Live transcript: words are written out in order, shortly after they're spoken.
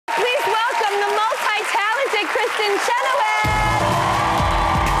Kristin Chenoweth.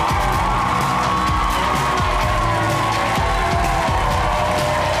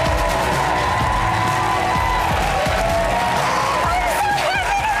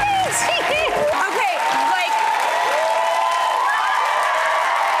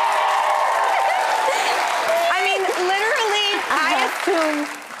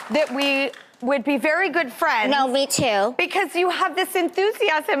 That we would be very good friends. No, me too. Because you have this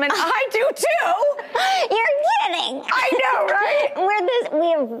enthusiasm, and I do too. You're kidding. I know, right?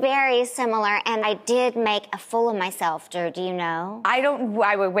 We are very similar, and I did make a fool of myself, Drew. Do you know? I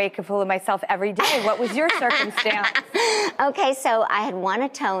would make a fool of myself every day. What was your circumstance? Okay, so I had won a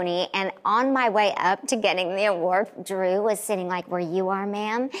Tony, and on my way up to getting the award, Drew was sitting like where you are,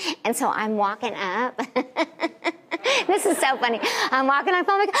 ma'am. And so I'm walking up. This is so funny. I'm walking up,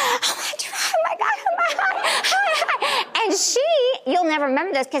 I'm like, oh my God, hi. And she, you'll never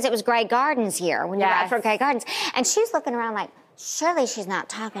remember this because it was Grey Gardens here when you were out for Grey Gardens. And she's looking around like, surely she's not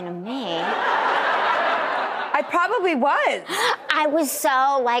talking to me. I probably was. I was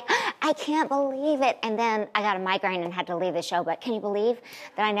so like, I can't believe it. And then I got a migraine and had to leave the show. But can you believe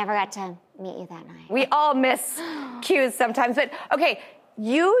that I never got to meet you that night? We all miss cues sometimes. But okay,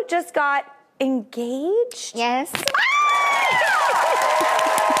 you just got engaged? Yes.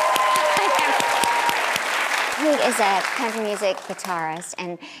 He is a country music guitarist,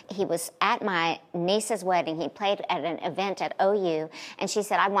 and he was at my niece's wedding. He played at an event at OU, and she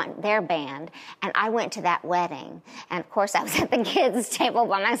said, I want their band. And I went to that wedding. And, of course, I was at the kids' table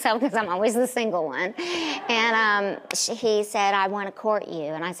by myself because I'm always the single one. And he said, I want to court you.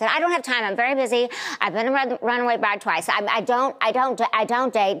 And I said, I don't have time. I'm very busy. I've been a runaway bride twice. I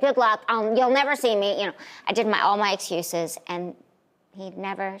don't date. Good luck. You'll never see me. You know, I did all my excuses, and he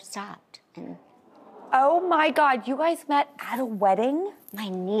never stopped. And oh my God, you guys met at a wedding? my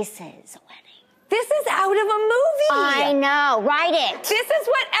niece's wedding. This is out of a movie. I know, write it. This is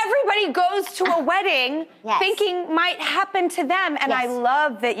what everybody goes to a wedding thinking might happen to them. And I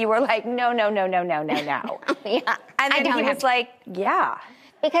love that you were like, no. Yeah. And then he was like, yeah.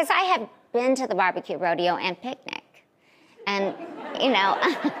 Because I had been to the barbecue rodeo and picnic. And, you know,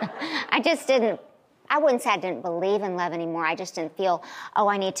 I wouldn't say I didn't believe in love anymore. I just didn't feel, oh,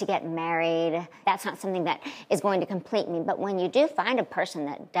 I need to get married. That's not something that is going to complete me. But when you do find a person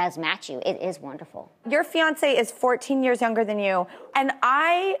that does match you, it is wonderful. Your fiance is 14 years younger than you. And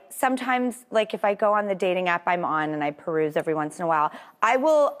I sometimes, like if I go on the dating app I'm on and I peruse every once in a while, I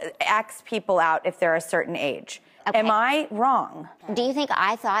will X people out if they're a certain age. Okay. Am I wrong? Do you think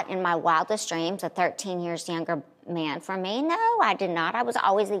I thought in my wildest dreams a 13 years younger man for me? No, I did not. I was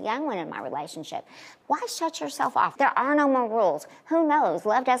always the young one in my relationship. Why shut yourself off? There are no more rules. Who knows?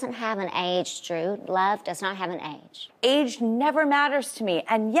 Love doesn't have an age, Drew. Love does not have an age. Age never matters to me,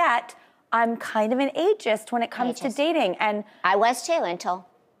 and yet I'm kind of an ageist when it comes to dating. And I was too until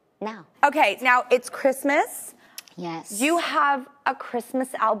now. Okay, now it's Christmas. Yes. You have a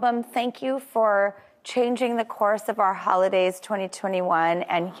Christmas album. Thank you for changing the course of our holidays 2021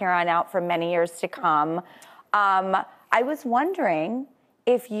 and here on out for many years to come. I was wondering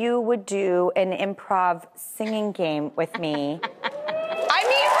if you would do an improv singing game with me. I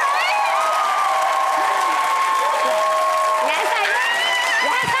mean, right? Yes, I will.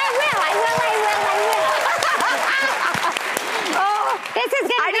 Yes, I will. Oh, this is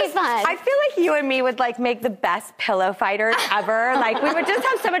going to be fun. I feel like you and me would like make the best pillow fighters ever. Like we would just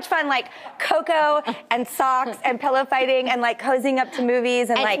have so much fun, like cocoa and socks and pillow fighting and like cozying up to movies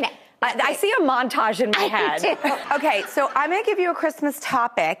and like... I see a montage in my head. Okay, so I'm going to give you a Christmas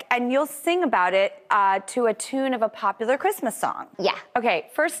topic, and you'll sing about it to a tune of a popular Christmas song. Yeah. Okay,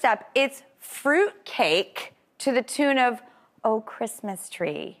 first up, it's fruit cake to the tune of Oh Christmas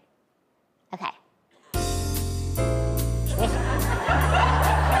Tree. Okay.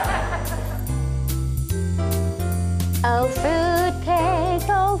 Oh, fruit cake,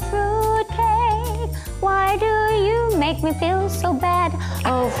 why do you make me feel so bad?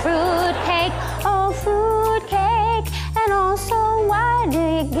 Oh, fruit cake, and also why do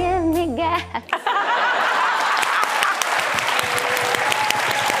you give me gas?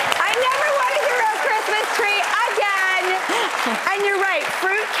 I never want to hear a Christmas tree again. And you're right,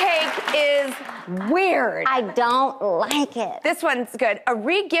 fruit cake is weird. I don't like it. This one's good. A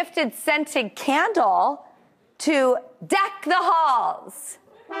re-gifted scented candle to deck the halls.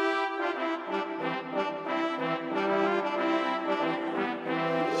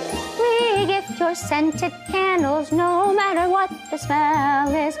 Re-gift your scented candles, no matter what the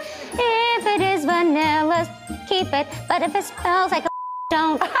smell is. If it is vanilla, keep it, but if it smells like a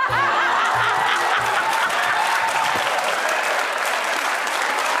don't.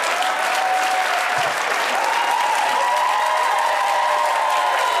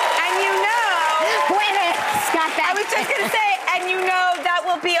 I was just going to say, and you know that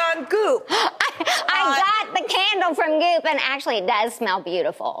will be on Goop. I got the candle from Goop, and actually it does smell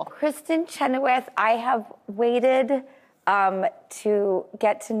beautiful. Kristin Chenoweth, I have waited to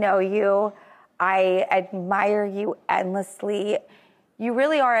get to know you. I admire you endlessly. You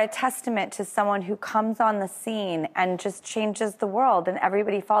really are a testament to someone who comes on the scene and just changes the world, and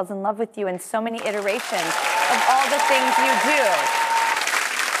everybody falls in love with you in so many iterations of all the things you do.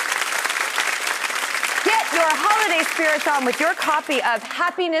 Get your holiday spirits on with your copy of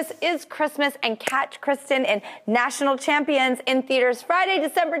Happiness is Christmas and catch Kristin in National Champions in theaters Friday,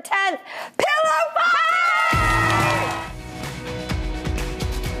 December 10th. Pillow Fight!